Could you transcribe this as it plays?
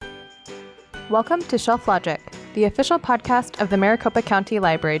Welcome to Shelf Logic, the official podcast of the Maricopa County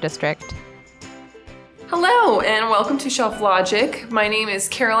Library District. Hello, and welcome to Shelf Logic. My name is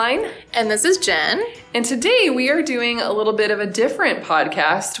Caroline. And this is Jen. And today we are doing a little bit of a different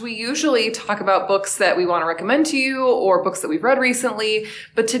podcast. We usually talk about books that we want to recommend to you or books that we've read recently.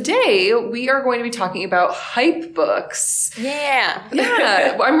 But today we are going to be talking about hype books. Yeah.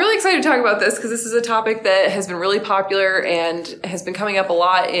 Yeah. I'm really excited to talk about this because this is a topic that has been really popular and has been coming up a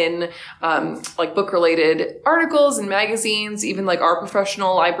lot in like book-related articles and magazines. Even like our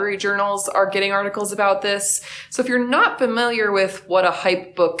professional library journals are getting articles about this. So if you're not familiar with what a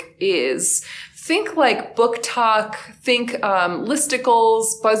hype book is, think like Book Talk, think listicles,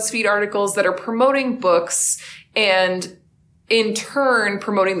 BuzzFeed articles that are promoting books and in turn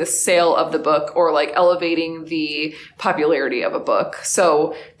promoting the sale of the book or like elevating the popularity of a book.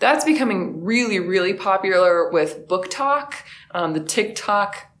 So that's becoming really, really popular with Book Talk, the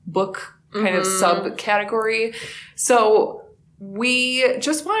TikTok book kind of subcategory. So we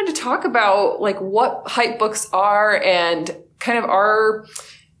just wanted to talk about like what hype books are and kind of our,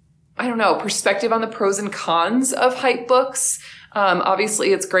 I don't know, perspective on the pros and cons of hype books.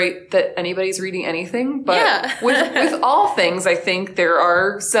 Obviously it's great that anybody's reading anything, but with all things, I think there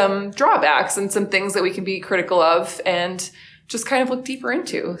are some drawbacks and some things that we can be critical of and just kind of look deeper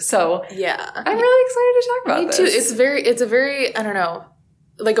into. So yeah, I'm really excited to talk about this. Me too. It's a very, I don't know,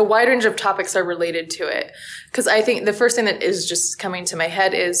 like a wide range of topics are related to it. Because I think the first thing that is just coming to my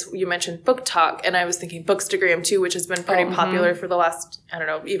head is you mentioned Book Talk, and I was thinking Bookstagram too, which has been pretty popular for the last, I don't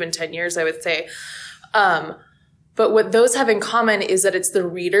know, even 10 years, I would say. But what those have in common is that it's the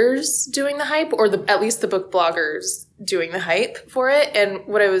readers doing the hype, or at least the book bloggers doing the hype for it. And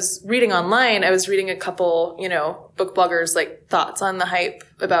what I was reading online, I was reading a couple, book bloggers' like thoughts on the hype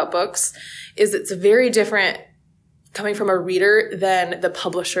about books, is it's very different coming from a reader than the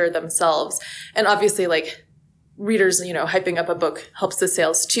publisher themselves. And obviously, like, readers, hyping up a book helps the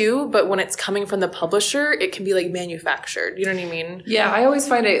sales too. But when it's coming from the publisher, it can be, like, manufactured. You know what I mean? Yeah, I always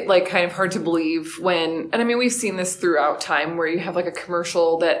find it, like, kind of hard to believe when, and I mean, we've seen this throughout time where you have, like, a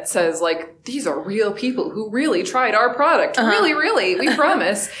commercial that says, like, these are real people who really tried our product. Really, really, we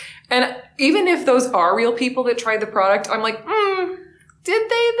promise. And even if those are real people that tried the product, I'm like,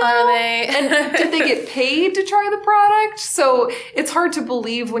 did they though? Are they? And did they get paid to try the product? So it's hard to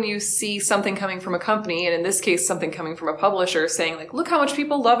believe when you see something coming from a company, and in this case, something coming from a publisher saying like, look how much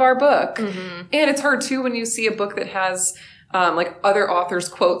people love our book. And it's hard too when you see a book that has like other authors'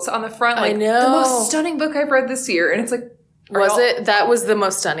 quotes on the front. Like, I know. The most stunning book I've read this year. And it's like, was it? That was the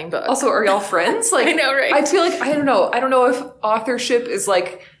most stunning book. Also, are y'all friends? Like, I know, right? I feel like, I don't know if authorship is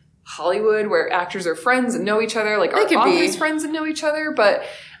like Hollywood where actors are friends and know each other, like are authors friends and know each other, but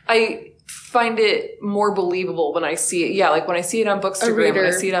I find it more believable when I see it. Yeah, like when I see it on Bookstagram, when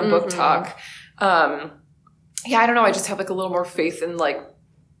I see it on Book Talk. I don't know. I just have like a little more faith in like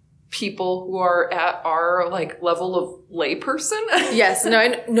people who are at our like level of layperson. Yes, no,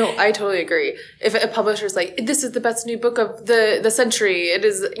 I totally agree. If a publisher's like, this is the best new book of the century, it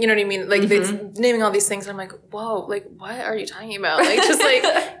is, you know what I mean? Like, it's naming all these things. I'm like, whoa, like, what are you talking about? Like, just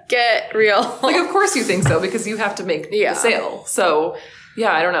like, get real. Like, of course you think so because you have to make the sale. So,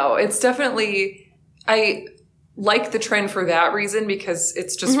 yeah, I don't know. It's definitely, I like the trend for that reason because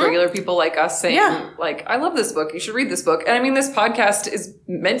it's just regular people like us saying, like, I love this book. You should read this book. And I mean, this podcast is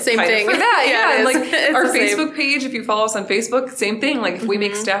meant for that. Yeah. And like our Facebook page, if you follow us on Facebook, same thing. Like if we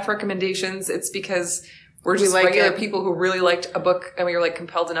make staff recommendations, it's because we're just like regular people who really liked a book and we were like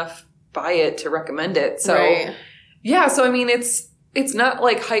compelled enough by it to recommend it. So yeah. So, I mean, it's not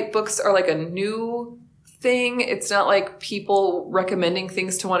like hype books are like a new thing. It's not like people recommending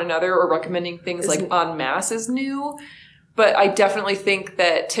things to one another or recommending things like en masse is new. But I definitely think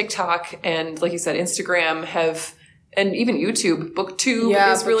that TikTok and, like you said, Instagram have, and even YouTube,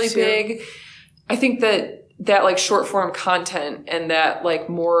 BookTube is really big. I think that like short form content and that like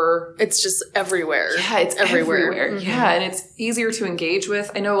more, it's just everywhere. Yeah, it's everywhere. Yeah, and it's easier to engage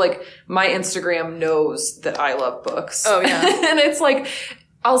with. I know like my Instagram knows that I love books. Oh yeah. And it's like,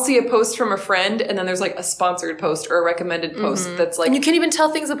 I'll see a post from a friend and then there's like a sponsored post or a recommended post that's like... And you can't even tell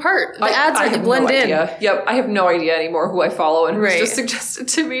things apart. The ads are blend in. Yep. I have no idea anymore who I follow and who's just suggested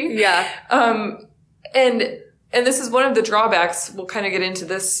to me. Yeah. And this is one of the drawbacks. We'll kind of get into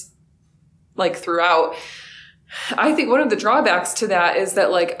this like throughout. I think one of the drawbacks to that is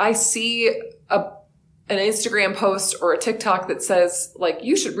that like I see an Instagram post or a TikTok that says like,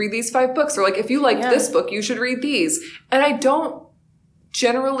 you should read these 5 books. Or like, if you like this book, you should read these. And I don't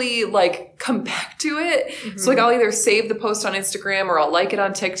generally like come back to it. So like I'll either save the post on Instagram or I'll like it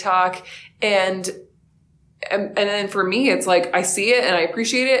on TikTok. And And then for me, it's like I see it and I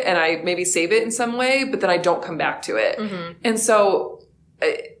appreciate it and I maybe save it in some way, but then I don't come back to it. Mm-hmm. And so,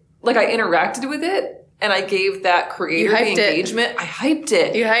 like, I interacted with it and I gave that creator the engagement. I hyped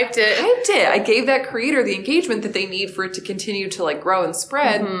it. You hyped it. I hyped it. I gave that creator the engagement that they need for it to continue to, like, grow and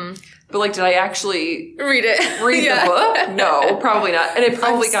spread. Mm-hmm. But, like, did I actually read the book? No, probably not. And it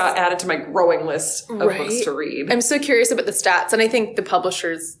probably got added to my growing list of books to read. I'm so curious about the stats. And I think the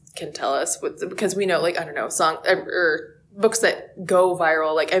publishers can tell us because we know, like, I don't know, or books that go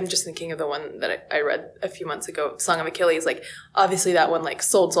viral. Like, I'm just thinking of the one that I read a few months ago, Song of Achilles. Like, obviously that one, like,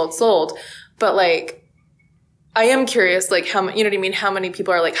 sold. But, like, I am curious, like, how, you know what I mean? How many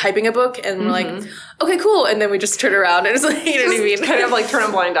people are, like, hyping a book and we're like, okay, cool. And then we just turn around and it's like, you know what I mean? Kind of like turn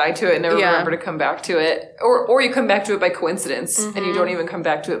a blind eye to it and never remember to come back to it. Or you come back to it by coincidence and you don't even come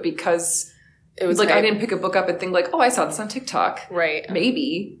back to it because it was like, I didn't pick a book up and think like, oh, I saw this on TikTok. Right.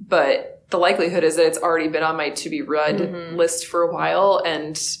 Maybe. But the likelihood is that it's already been on my to be read list for a while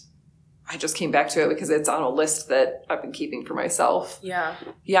and I just came back to it because it's on a list that I've been keeping for myself. Yeah.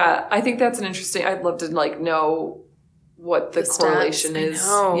 Yeah. I think that's an interesting, I'd love to like know what the correlation is.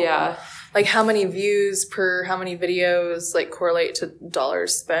 Yeah. Like how many views per how many videos like correlate to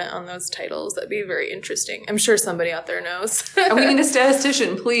dollars spent on those titles. That'd be very interesting. I'm sure somebody out there knows. And we need a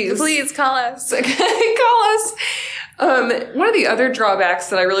statistician, please. Please call us. Call us. One of the other drawbacks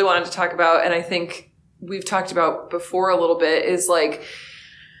that I really wanted to talk about, and I think we've talked about before a little bit, is like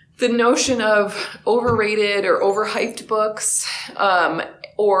the notion of overrated or overhyped books,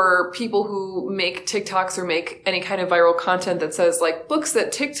 or people who make TikToks or make any kind of viral content that says like books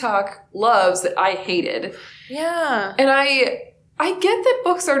that TikTok loves that I hated. Yeah. And I get that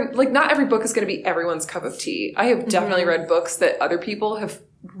books are like, not every book is going to be everyone's cup of tea. I have definitely read books that other people have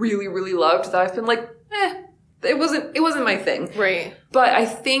really, really loved that I've been like, it wasn't my thing. Right. But I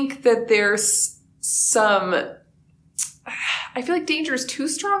think that there's some, I feel like danger is too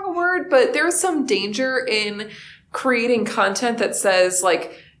strong a word, but there's some danger in creating content that says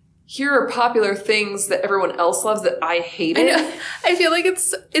like, here are popular things that everyone else loves that I hated. I feel like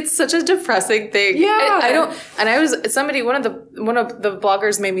it's such a depressing thing. Yeah. I don't, and I was, somebody, one of the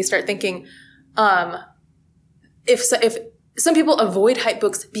bloggers made me start thinking, if some people avoid hype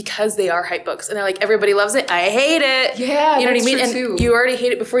books because they are hype books and they're like, everybody loves it, I hate it. Yeah. You know what I mean? And too. You already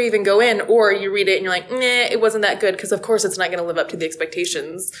hate it before you even go in, or you read it and you're like, it wasn't that good. Cause of course it's not going to live up to the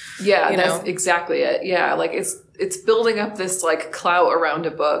expectations. Yeah. That's exactly it. Yeah. Like it's building up this like clout around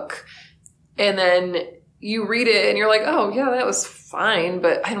a book and then you read it and you're like, oh yeah, that was fine,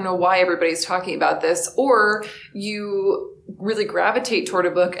 but I don't know why everybody's talking about this. Or you really gravitate toward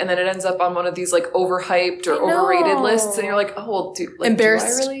a book and then it ends up on one of these like overhyped or overrated lists and you're like, oh well,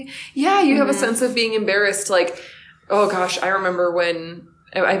 embarrassed. Do I really? Yeah, you have a sense of being embarrassed. Like, oh gosh, I remember when,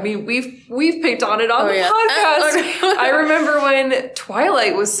 I mean, we've picked on it on the podcast. I remember when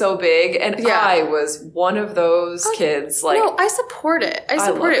Twilight was so big and I was one of those kids. Like, no, I support it. I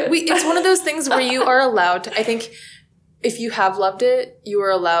support it. It's one of those things where you are allowed to, I think if you have loved it, you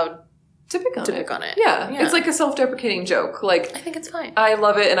are allowed to pick on it. Yeah. It's like a self-deprecating joke. Like, I think it's fine. I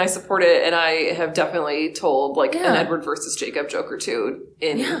love it and I support it and I have definitely told like an Edward versus Jacob joke or two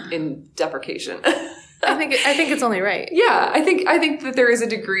in deprecation. I think it's only right. Yeah, I think that there is a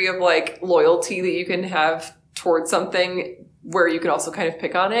degree of like loyalty that you can have towards something where you can also kind of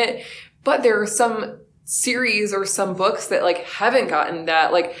pick on it. But there are some series or some books that like haven't gotten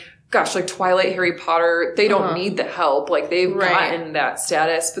that, like, gosh, like Twilight, Harry Potter, they don't need the help. Like they've gotten that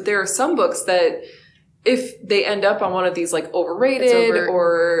status. But there are some books that if they end up on one of these like overrated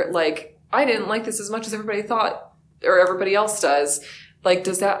or like, I didn't like this as much as everybody thought or everybody else does. Like,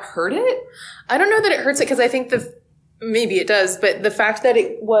 does that hurt it? I don't know that it hurts it because I think maybe it does, but the fact that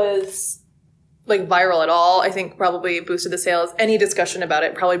it was like viral at all, I think probably boosted the sales. Any discussion about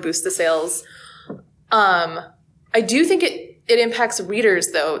it probably boosts the sales. I do think it impacts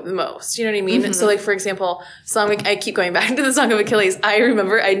readers though the most. You know what I mean? Mm-hmm. So like, for example, I keep going back to the Song of Achilles. I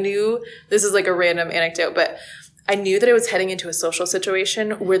remember I knew, this is like a random anecdote, but I knew that I was heading into a social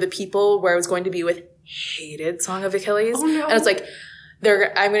situation where the people where I was going to be with hated Song of Achilles. Oh no. And it's like,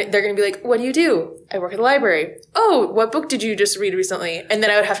 they're going to be like, what do you do? I work at the library. Oh, what book did you just read recently? And then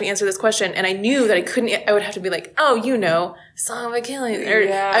I would have to answer this question. And I knew that I would have to be like, oh, Song of Achilles.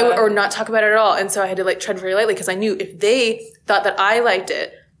 Or not talk about it at all. And so I had to like tread very lightly because I knew if they thought that I liked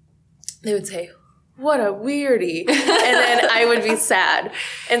it, they would say, what a weirdie. And then I would be sad.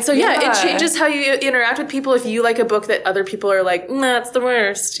 And so, it changes how you interact with people if you like a book that other people are like, that's the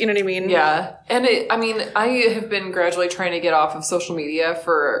worst. You know what I mean? Yeah. And I have been gradually trying to get off of social media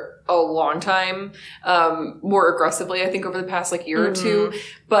for a long time, more aggressively, I think over the past like year or two.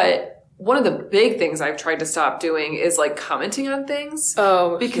 But one of the big things I've tried to stop doing is like commenting on things.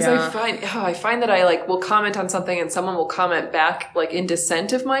 Oh, because I find that I like will comment on something and someone will comment back like in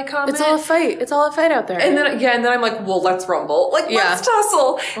dissent of my comment. It's all a fight. It's all a fight out there. And then I'm like, well, let's rumble. Like, let's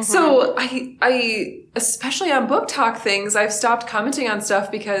tussle. Mm-hmm. So I especially on book talk things, I've stopped commenting on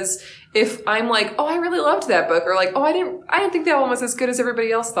stuff because if I'm like, oh, I really loved that book, or like, oh, I didn't think that one was as good as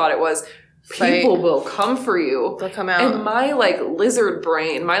everybody else thought it was. People will come for you. They'll come out. And my like lizard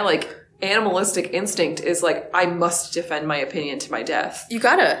brain, my like animalistic instinct is like, I must defend my opinion to my death. You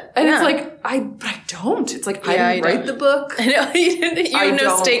gotta. And it's like, I don't. It's like, I didn't write the book. I know. You have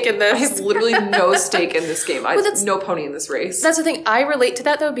no stake in this. I have literally no stake in this game. I have no pony in this race. That's the thing. I relate to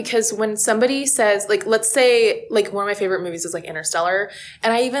that though, because when somebody says, like, let's say, like, one of my favorite movies is like Interstellar,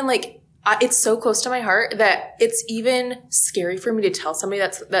 and I even like, it's so close to my heart that it's even scary for me to tell somebody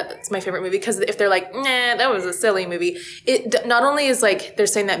that's my favorite movie, because if they're like, nah, that was a silly movie, it not only is like they're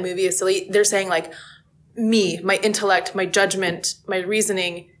saying that movie is silly, they're saying like me, my intellect, my judgment, my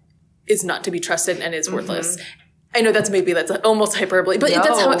reasoning is not to be trusted and is worthless. I know that's almost hyperbole, but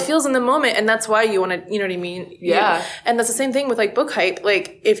that's how it feels in the moment, and that's why you want to, you know what I mean? Yeah. And that's the same thing with like book hype.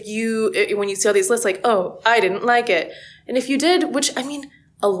 Like when you see all these lists, like, oh, I didn't like it, and if you did, which I mean,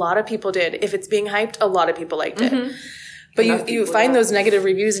 a lot of people did. If it's being hyped, a lot of people liked it. But you find those negative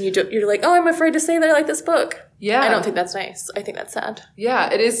reviews and you're like, oh, I'm afraid to say that I like this book. Yeah. I don't think that's nice. I think that's sad.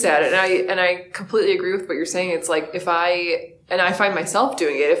 Yeah, it is sad. And I completely agree with what you're saying. It's like I find myself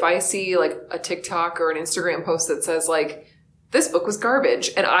doing it. If I see like a TikTok or an Instagram post that says like, this book was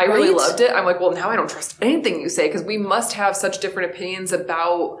garbage and I really loved it, I'm like, well, now I don't trust anything you say, because we must have such different opinions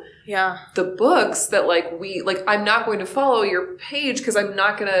about the books that I'm not going to follow your page because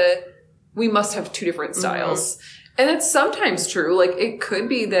we must have two different styles. And it's sometimes true. Like, it could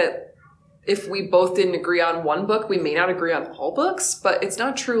be that if we both didn't agree on one book, we may not agree on all books, but it's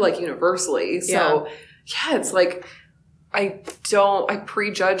not true like universally. So it's like, I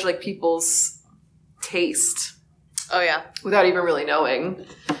prejudge like people's taste. Oh yeah. Without even really knowing.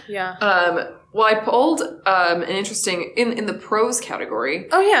 Yeah. Well, I pulled an interesting in the prose category.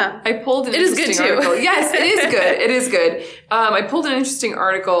 Oh yeah, I pulled an interesting article. Yes, it is good. It is good. I pulled an interesting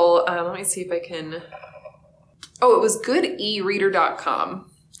article. Let me see if I can. Oh, it was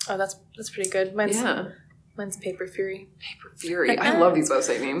goodereader.com. Oh, that's pretty good. Mine's Paper Fury. Paper Fury. I love these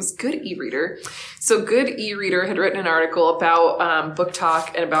website names. Good e-reader. So Good e-reader had written an article about book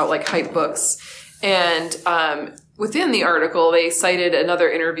talk and about like hype books, and within the article, they cited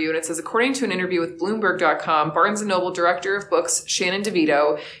another interview, and it says, according to an interview with Bloomberg.com, Barnes & Noble Director of Books Shannon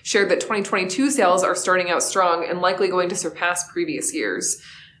DeVito shared that 2022 sales are starting out strong and likely going to surpass previous years.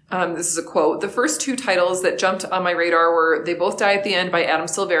 This is a quote. The first two titles that jumped on my radar were They Both Die at the End by Adam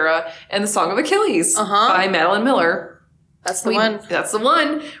Silvera and The Song of Achilles by Madeline Miller. That's the one. That's the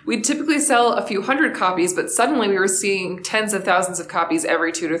one. We'd typically sell a few hundred copies, but suddenly we were seeing tens of thousands of copies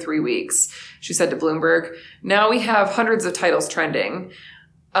every 2 to 3 weeks, she said to Bloomberg. Now we have hundreds of titles trending.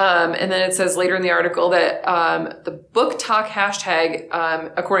 And then it says later in the article that the book talk hashtag,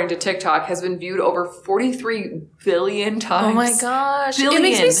 according to TikTok, has been viewed over 43 billion times. Oh my gosh. It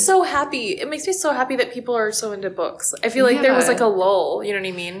makes me so happy. It makes me so happy that people are so into books. I feel like there was like a lull, you know what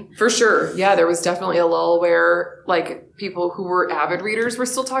I mean? For sure. Yeah, there was definitely a lull where like people who were avid readers were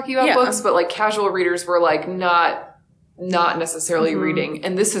still talking about books, but like casual readers were like not necessarily reading.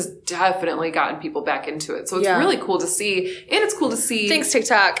 And this has definitely gotten people back into it. So it's really cool to see. And it's cool to see. Thanks,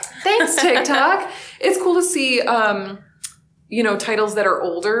 TikTok. Thanks, TikTok. It's cool to see, titles that are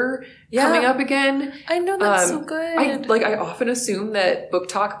older coming up again. I know, that's so good. I often assume that book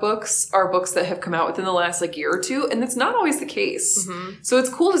talk books are books that have come out within the last like year or two. And that's not always the case. So it's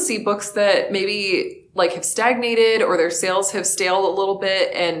cool to see books that maybe like have stagnated or their sales have staled a little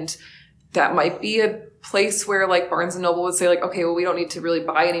bit. And that might be a place where like Barnes & Noble would say like, okay, well, we don't need to really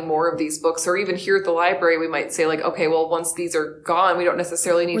buy any more of these books. Or even here at the library, we might say like, okay, well, once these are gone, we don't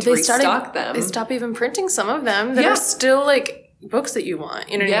necessarily need to restock them. They stop even printing some of them that are still like books that you want.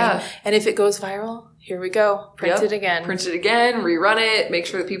 You know what I mean? And if it goes viral, here we go. Print it again. Print it again, rerun it, make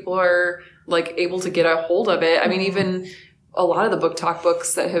sure that people are like able to get a hold of it. I mean, even a lot of the book talk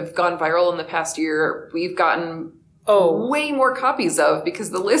books that have gone viral in the past year, we've gotten way more copies of,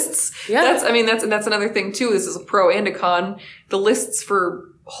 because the lists, that's another thing too. This is a pro and a con. The lists for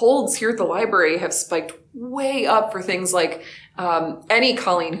holds here at the library have spiked way up for things like any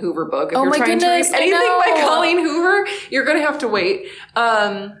Colleen Hoover book. If you're trying to read anything by Colleen Hoover, you're going to have to wait.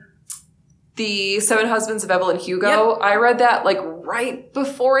 The Seven Husbands of Evelyn Hugo, I read that like right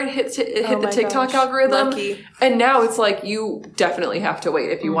before it hit the TikTok algorithm. Lucky. And now it's like you definitely have to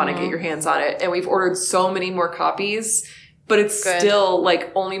wait if you want to get your hands on it. And we've ordered so many more copies but it's still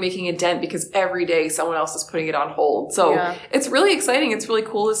like only making a dent because every day someone else is putting it on hold. So it's really exciting. It's really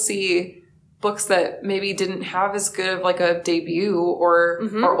cool to see books that maybe didn't have as good of like a debut or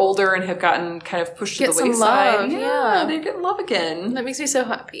are older and have gotten kind of pushed to the wayside. Yeah, they're getting love again. That makes me so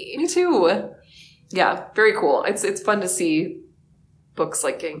happy. Me too. Yeah, very cool. It's fun to see books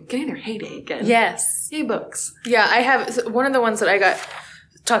like getting their heyday again. Yes. Yay, books. Yeah, I have one of the ones that I got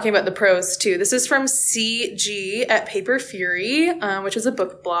talking about the pros too. This is from CG at Paper Fury, which is a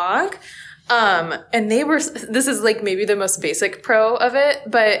book blog. And this is like maybe the most basic pro of it,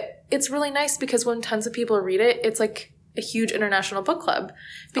 but it's really nice because when tons of people read it, it's like a huge international book club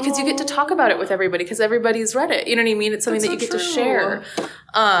because you get to talk about it with everybody because everybody's read it. You know what I mean? It's something that you get to share.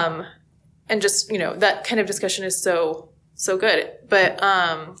 And just, that kind of discussion is so good. But,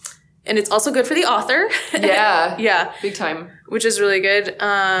 and it's also good for the author. Yeah. Yeah. Big time. Which is really good.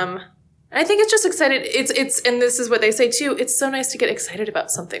 I think it's just excited. It's, and this is what they say too. It's so nice to get excited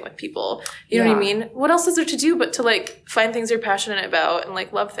about something with people. You know what I mean? What else is there to do but to like find things you're passionate about and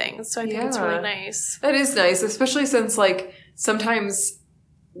like love things? So I think it's really nice. That is nice, especially since like sometimes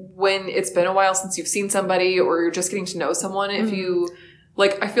when it's been a while since you've seen somebody or you're just getting to know someone, if you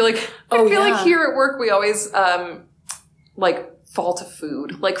like, I feel like here at work we always like fall to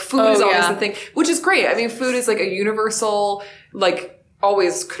food. Like food is always the thing, which is great. I mean, food is like a universal like.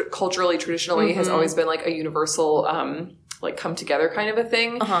 Always culturally, traditionally has always been like a universal, like come together kind of a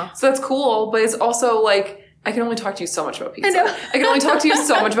thing. So that's cool, but it's also like, I can only talk to you so much about pizza. I can only talk to you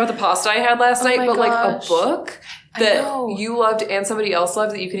so much about the pasta I had last night, but like a book that you loved and somebody else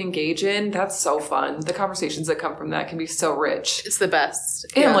loved that you can engage in, that's so fun. The conversations that come from that can be so rich. It's the best.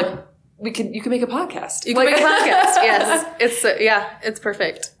 And like, you can make a podcast. You can make a podcast, yes. It's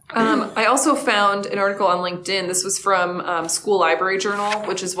perfect. I also found an article on LinkedIn. This was from School Library Journal,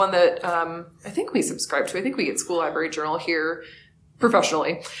 which is one that I think we subscribe to. I think we get School Library Journal here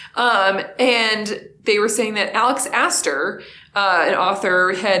professionally. And they were saying that Alex Astor, an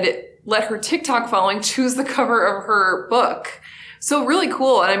author, had let her TikTok following choose the cover of her book. So really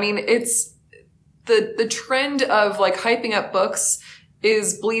cool. And I mean, it's the trend of like hyping up books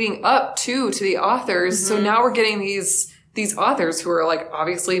is bleeding up to the authors. So now we're getting these authors who are like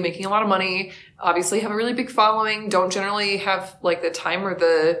obviously making a lot of money, obviously have a really big following, don't generally have like the time or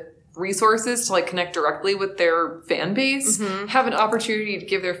the resources to like connect directly with their fan base, have an opportunity to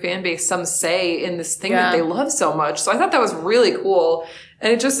give their fan base some say in this thing that they love so much. So I thought that was really cool.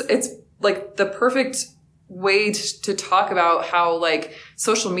 And it's like the perfect way to talk about how like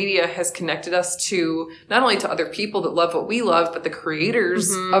social media has connected us to not only to other people that love what we love, but the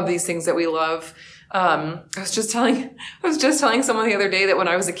creators of these things that we love. I was just telling someone the other day that when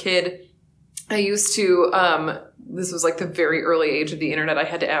I was a kid, I used to, this was like the very early age of the internet. I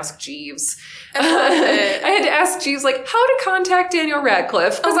had to ask Jeeves. I had to ask Jeeves like how to contact Daniel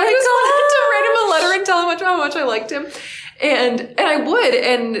Radcliffe because I just wanted to write him a letter and tell him how much I liked him. And I would,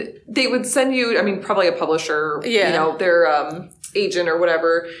 and they would send you, I mean, probably a publisher, their, agent or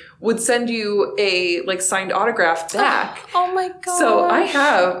whatever would send you a like signed autograph back. Oh my god. So I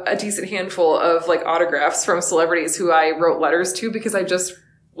have a decent handful of like autographs from celebrities who I wrote letters to because I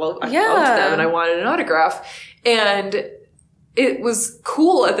loved them and I wanted an autograph. And it was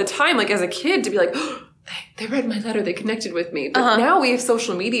cool at the time, like as a kid to be like, oh, they read my letter, they connected with me. But now we have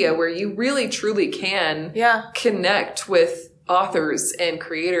social media where you really truly can connect with authors and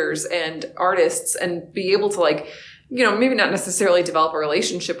creators and artists and be able to like, maybe not necessarily develop a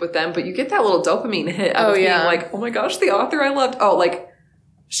relationship with them, but you get that little dopamine hit of being like, oh my gosh, the author I loved. Oh, like,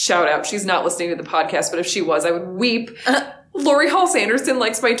 shout out. She's not listening to the podcast, but if she was, I would weep. Lori Hall Sanderson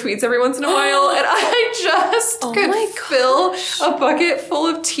likes my tweets every once in a while, and I just could fill a bucket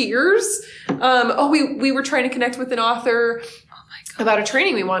full of tears. We were trying to connect with an author about a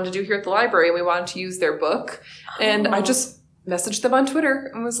training we wanted to do here at the library, and we wanted to use their book. And I just messaged them on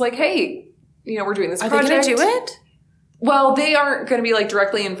Twitter and was like, hey, we're doing this project. Are they going to do it? Well, they aren't going to be like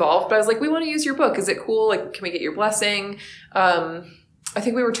directly involved, but I was like, we want to use your book. Is it cool? Like, can we get your blessing? I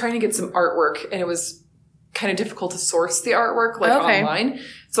think we were trying to get some artwork and it was kind of difficult to source the artwork online.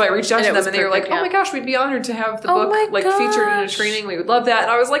 So I reached out to them and they were like, oh my gosh, we'd be honored to have the book like featured in a training. We would love that.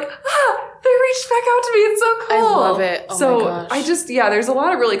 And I was like, they reached back out to me. It's so cool. I love it. Oh my gosh. There's a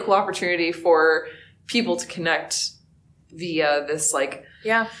lot of really cool opportunity for people to connect via this like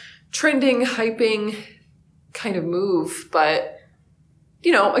trending, hyping kind of move, but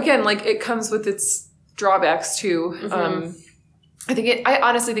again, like it comes with its drawbacks too. I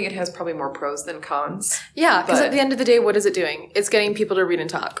honestly think it has probably more pros than cons. Yeah, because at the end of the day, what is it doing? It's getting people to read and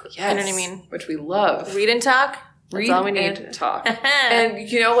talk. Yes, you know what I mean? Which we love. Read and talk, Read all we need. and talk. And,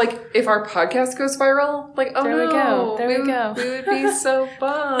 you know, like, if our podcast goes viral, like, oh, There we go. There we go. We would be so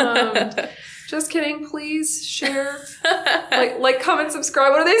bummed. Just kidding. Please share. like, comment,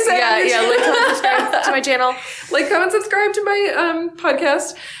 subscribe. What do they say? Yeah. Like, comment, subscribe to my channel. Like, comment, subscribe to my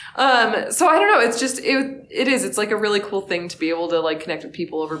podcast. So I don't know. It's just, it is. It's like a really cool thing to be able to like connect with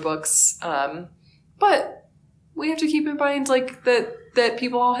people over books. But we have to keep in mind like that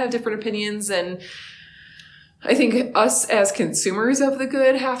people all have different opinions, and I think us as consumers of the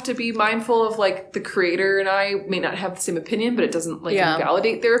good have to be mindful of like the creator and I may not have the same opinion, but it doesn't like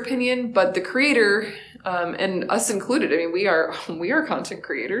invalidate their opinion. But the creator, and us included, I mean, we are content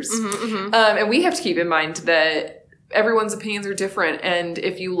creators, and we have to keep in mind that everyone's opinions are different. And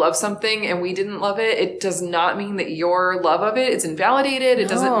if you love something and we didn't love it, it does not mean that your love of it is invalidated. It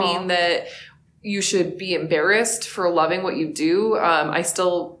doesn't mean that you should be embarrassed for loving what you do. I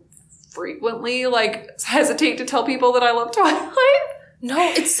still frequently like hesitate to tell people that I love Twilight. No,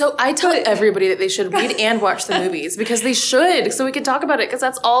 it's so, I tell everybody that they should read and watch the movies because they should, so we can talk about it, because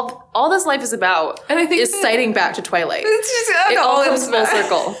that's all this life is about. And I think is citing back to Twilight. It all comes full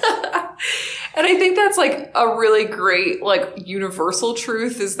circle. And I think that's like a really great like universal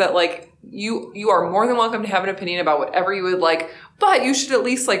truth, is that like you are more than welcome to have an opinion about whatever you would like, but you should at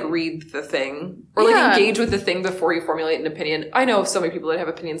least like read the thing or like engage with the thing before you formulate an opinion. I know of so many people that have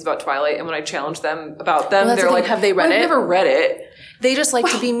opinions about Twilight, and when I challenge them about them, they're like, have they read it? I've never read it. They just like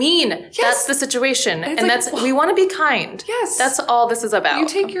to be mean. Yes. That's the situation. And like, we want to be kind. Yes. That's all this is about. You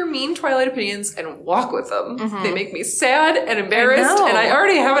take your mean Twilight opinions and walk with them. They make me sad and embarrassed, and I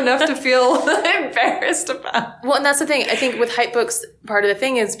already have enough to feel embarrassed about. Well, and that's the thing. I think with hype books, part of the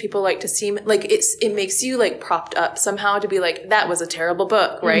thing is people like to seem like it makes you like propped up somehow to be like, that was a terrible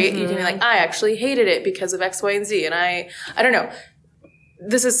book, right? You can be like, I actually hated it because of X, Y, and Z. And I don't know.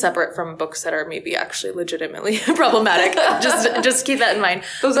 This is separate from books that are maybe actually legitimately problematic. Just keep that in mind.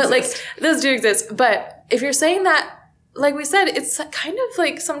 Those do exist. But if you're saying that, like we said, it's kind of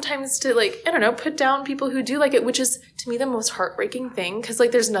like sometimes to like, I don't know, put down people who do like it, which is to me the most heartbreaking thing. Cause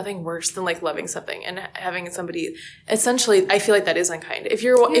like there's nothing worse than like loving something and having somebody, essentially, I feel like that is unkind. If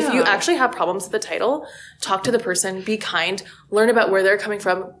you actually have problems with the title, talk to the person, be kind, learn about where they're coming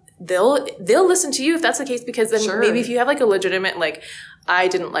from. They'll listen to you if that's the case, because then maybe if you have like a legitimate, like, I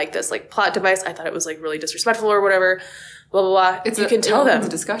didn't like this like plot device, I thought it was like really disrespectful or whatever, blah, blah, blah. You can tell them. It's a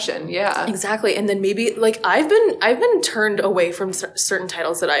discussion. Yeah. Exactly. And then maybe like I've been turned away from certain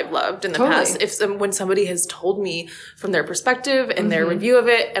titles that I've loved in the past. When somebody has told me from their perspective and their review of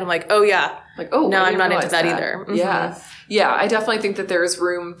it, and I'm like, oh yeah. Like, oh, no, I'm not into that either. Yeah. Yeah. I definitely think that there's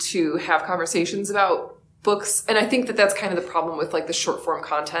room to have conversations about books. And I think that that's kind of the problem with like the short form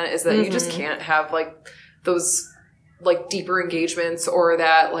content, is that you just can't have like those like deeper engagements or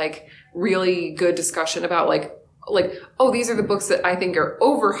that like really good discussion about like, oh, these are the books that I think are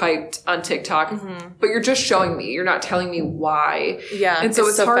overhyped on TikTok, but you're just showing me, you're not telling me why. Yeah. And so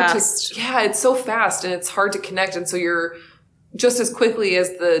it's so hard fast. it's so fast and it's hard to connect. And so you're just as quickly as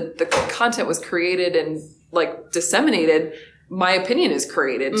the content was created and like disseminated, my opinion is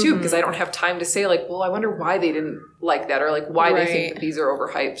created too, because I don't have time to say like, well, I wonder why they didn't like that, or like why they think that these are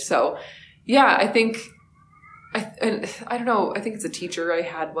overhyped. So yeah, I think, and I don't know, I think it's a teacher I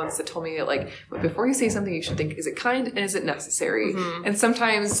had once that told me that like, before you say something, you should think, is it kind and is it necessary? And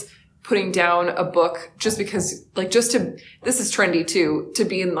sometimes putting down a book just because like, this is trendy too, to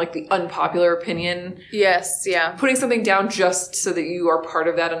be in like the unpopular opinion. Yes. Yeah. Putting something down just so that you are part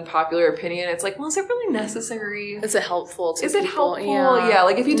of that unpopular opinion. It's like, well, is it really necessary? Is it helpful to Is people? it helpful? Yeah.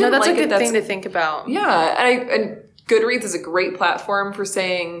 Like if you didn't that's like a good it, thing to think about. Yeah. And Goodreads is a great platform for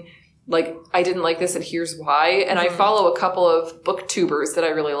saying, like, I didn't like this and here's why. And I follow a couple of booktubers that I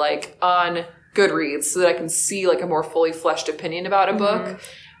really like on Goodreads so that I can see like a more fully fleshed opinion about a book.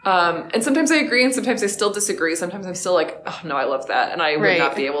 And sometimes I agree and sometimes I still disagree. Sometimes I'm still like, oh no, I love that. And I would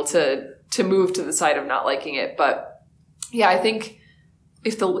not be able to move to the side of not liking it. But yeah, I think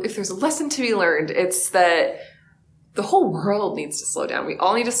if there's a lesson to be learned, it's that the whole world needs to slow down. We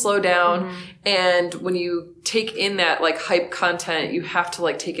all need to slow down. And when you take in that like hype content, you have to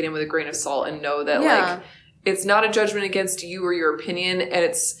like take it in with a grain of salt and know that like it's not a judgment against you or your opinion, and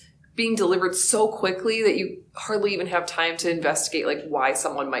it's being delivered so quickly that you hardly even have time to investigate like why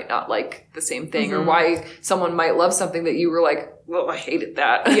someone might not like the same thing or why someone might love something that you were like, well, I hated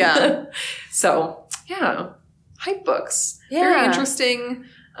that. Yeah. So yeah, hype books. Yeah. Very interesting.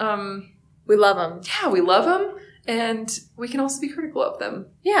 We love them. Yeah, we love them. And we can also be critical of them.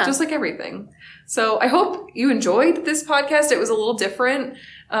 Yeah. Just like everything. So I hope you enjoyed this podcast. It was a little different.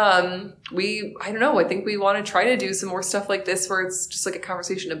 I don't know. I think we want to try to do some more stuff like this where it's just like a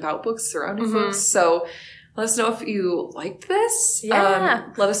conversation about books, surrounding books. So Let us know if you liked this. Yeah.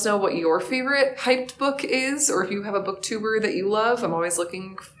 Let us know what your favorite hyped book is, or if you have a booktuber that you love. I'm always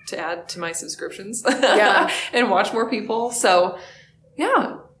looking to add to my subscriptions. Yeah. And watch more people. So,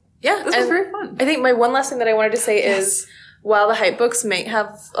 yeah. Yeah. This was very fun. I think my one last thing that I wanted to say is, while the hype books may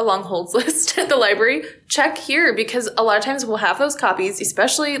have a long holds list at the library, check here, because a lot of times we'll have those copies,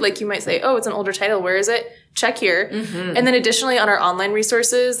 especially like you might say, oh, it's an older title. Where is it? Check here. Mm-hmm. And then additionally on our online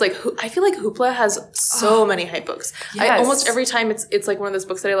resources, like I feel like Hoopla has so many hype books. Yes. Almost every time it's like one of those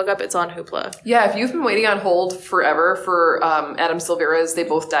books that I look up, it's on Hoopla. Yeah, if you've been waiting on hold forever for Adam Silvera's They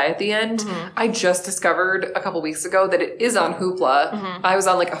Both Die at the End, I just discovered a couple weeks ago that it is on Hoopla. I was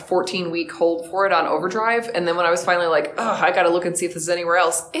on like a 14-week hold for it on Overdrive, and then when I was finally like, I gotta look and see if this is anywhere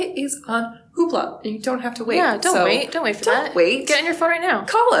else, it is on Hoopla. And you don't have to wait. Yeah, don't wait. Don't wait for that. Don't wait. Get on your phone right now.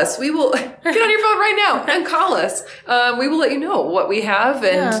 Call us. We will get on your phone right now and call us. We will let you know what we have,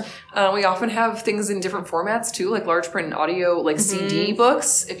 and we often have things in different formats too, like large print and audio, like CD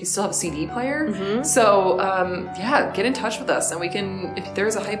books, if you still have a CD player. So, get in touch with us, and we can, if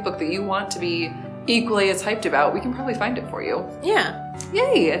there's a hype book that you want to be equally as hyped about, we can probably find it for you. Yeah.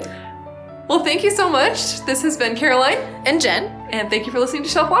 Yay. Well, thank you so much. This has been Caroline and Jen. And thank you for listening to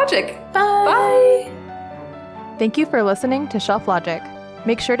Shelf Logic. Bye. Bye. Thank you for listening to Shelf Logic.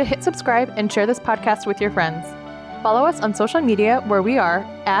 Make sure to hit subscribe and share this podcast with your friends. Follow us on social media where we are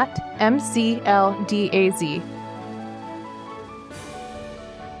at MCLDAZ.